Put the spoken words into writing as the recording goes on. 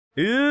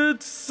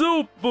It's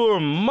Super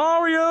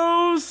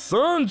Mario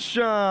Sunshine!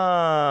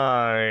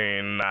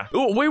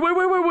 Oh, wait,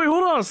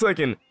 hold on a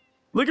second.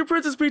 Look at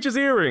Princess Peach's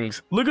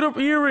earrings. Look at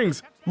her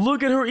earrings.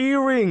 Look at her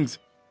earrings.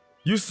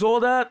 You saw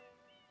that?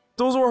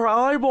 Those were her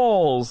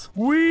eyeballs.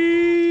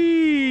 Whee!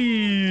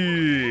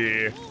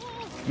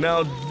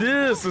 Now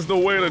this is the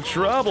way to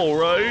travel,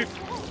 right?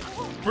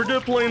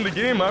 Forget playing the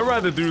game, I'd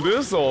rather do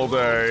this all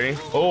day.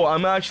 Oh,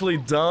 I'm actually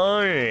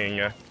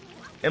dying.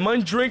 Am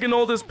I drinking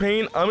all this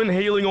paint? I'm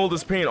inhaling all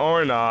this paint,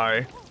 aren't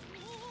I?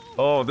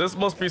 Oh, this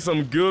must be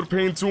some good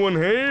paint to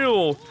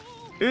inhale.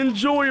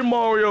 Enjoy,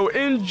 Mario.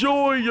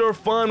 Enjoy your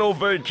final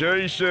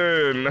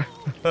vacation.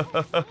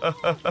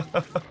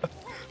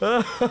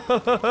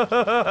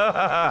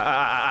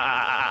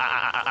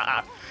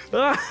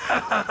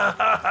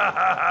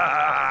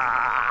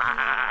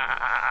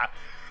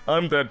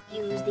 I'm dead.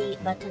 Use the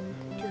button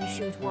to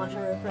shoot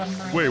water from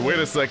my Wait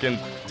a second.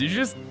 Did you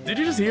just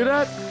hear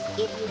that?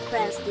 If you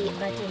press the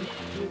button,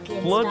 you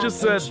can Flood stop just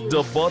said and shoot.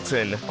 the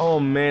button. Oh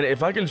man,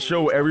 if I can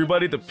show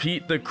everybody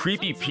the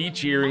creepy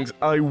Peach earrings,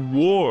 I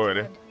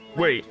would.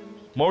 Wait,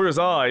 Mario's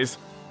eyes.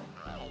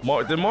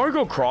 Did Mario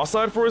go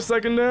cross-eyed for a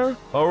second there?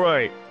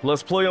 Alright,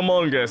 let's play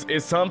Among Us.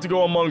 It's time to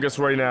go Among Us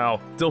right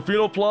now.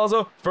 Delfino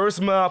Plaza,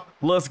 first map,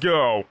 let's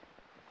go.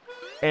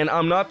 And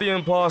I'm not the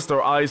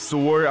imposter, I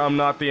swear I'm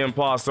not the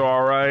imposter,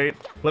 alright?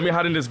 Let me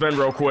hide in this vent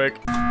real quick.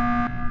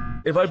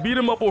 If I beat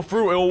him up with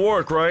fruit, it'll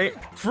work, right?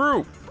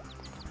 Fruit!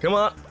 Come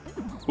on.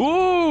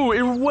 Ooh,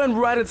 it went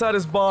right inside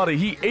his body.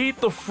 He ate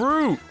the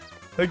fruit.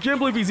 I can't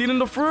believe he's eating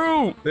the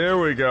fruit. There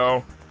we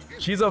go.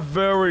 She's a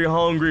very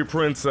hungry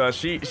princess.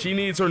 She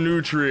needs her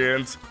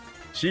nutrients.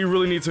 She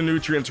really needs her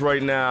nutrients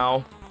right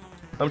now.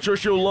 I'm sure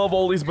she'll love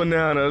all these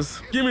bananas.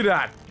 Give me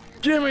that.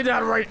 Give me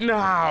that right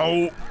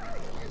now.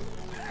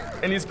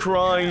 And he's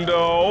crying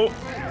though.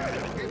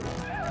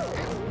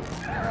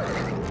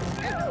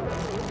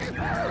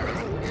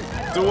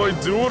 Do I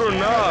do it or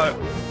not?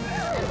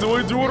 Do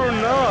I do it or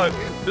not?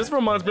 This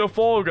reminds me of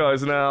Fall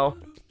Guys now.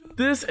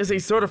 This is a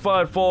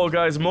certified Fall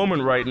Guys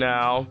moment right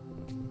now.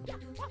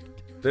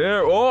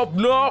 There. Oh,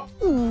 no.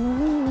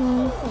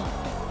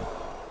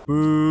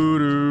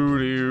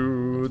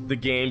 Boo-doo-doo. The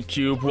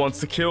GameCube wants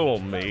to kill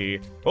me.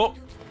 Oh.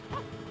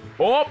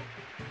 Oh.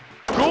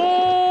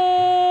 Goal!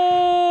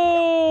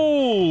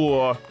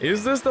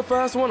 Is this the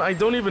fast one? I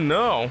don't even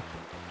know.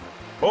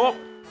 Oh.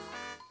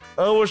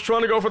 I was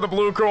trying to go for the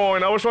blue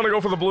coin. I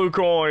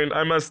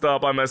messed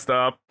up.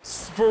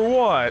 For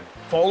what?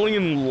 Falling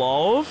in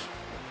love?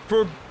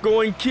 For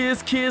going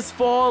kiss, kiss,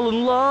 fall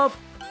in love?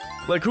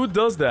 Like, who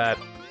does that?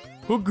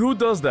 Who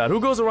does that? Who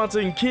goes around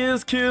saying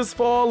kiss, kiss,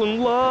 fall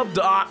in love?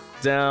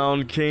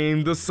 Down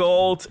came the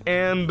salt,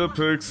 and the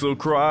pixel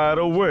cried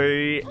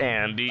away,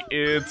 and the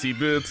itsy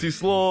bitsy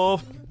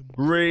sloth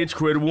rage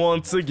quit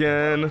once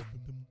again.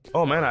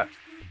 Oh man,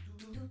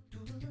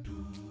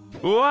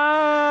 Wow!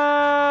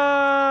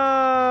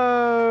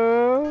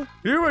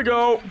 Here we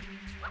go.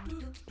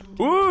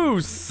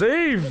 Ooh,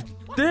 saved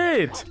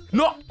it.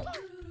 No.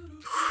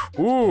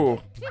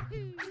 Ooh.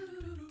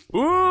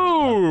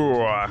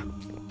 Ooh.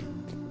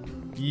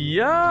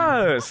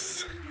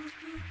 Yes.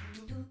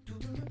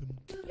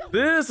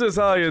 This is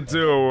how you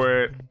do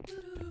it.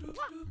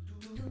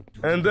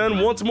 And then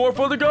once more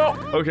for the go.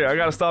 Okay, I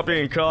gotta stop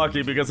being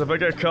cocky because if I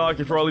get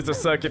cocky for at least a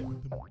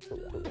second.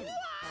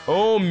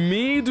 Oh,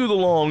 me do the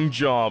long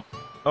jump.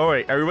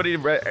 Alright, everybody,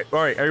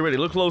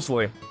 look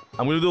closely.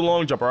 I'm gonna do the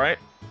long jump, alright?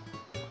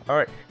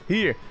 Alright,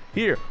 here,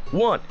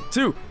 1,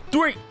 2,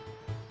 3.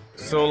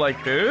 So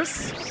like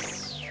this.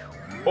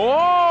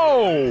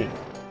 Oh!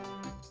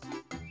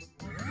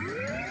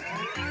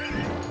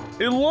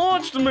 It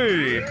launched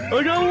me!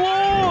 I got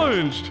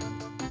launched!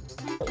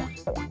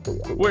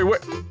 Wait.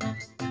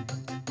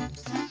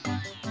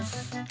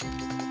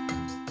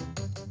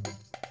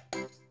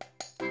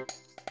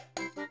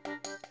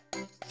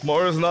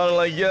 Mario's nodding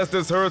like, yes,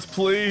 this hurts,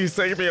 please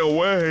take me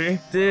away.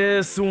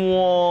 This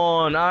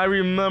one, I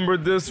remember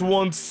this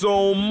one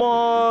so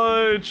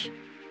much.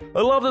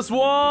 I love this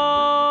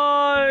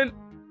one.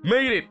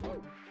 Made it.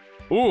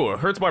 Ooh, it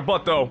hurts my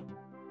butt though.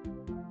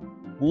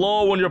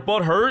 Low when your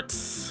butt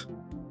hurts.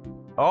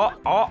 Oh,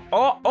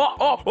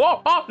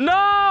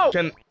 no!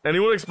 Can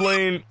anyone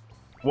explain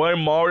why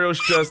Mario's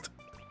just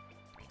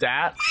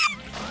that?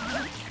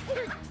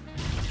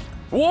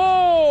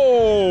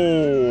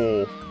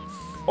 Whoa!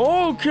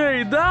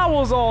 Okay, that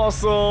was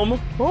awesome!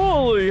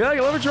 Holy heck,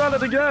 let me try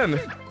that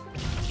again.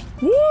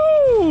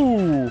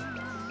 Woo!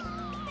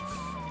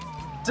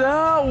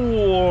 That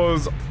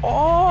was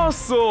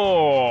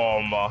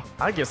awesome!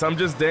 I guess I'm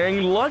just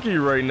dang lucky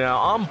right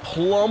now. I'm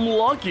plum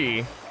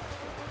lucky.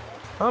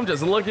 I'm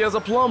just lucky as a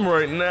plum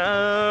right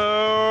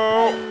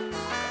now.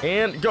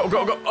 And go.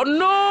 Oh,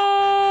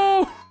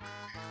 no!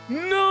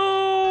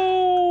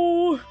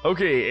 No!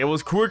 Okay, it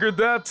was quicker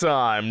that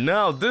time.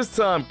 Now, this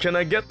time, can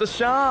I get the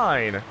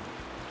shine?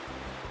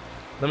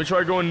 Let me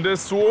try going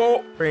this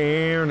way.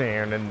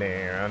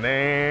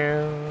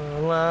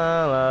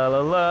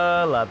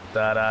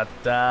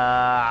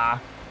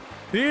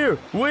 Here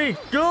we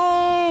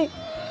go!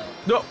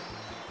 No.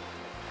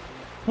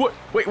 What?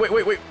 Wait, what?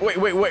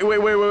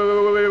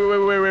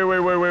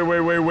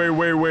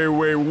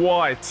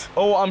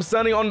 Oh, I'm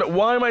standing on the...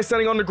 Why am I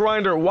standing on the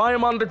grinder? Why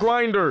am I on the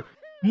grinder?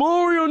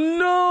 Mario,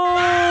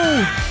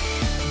 no!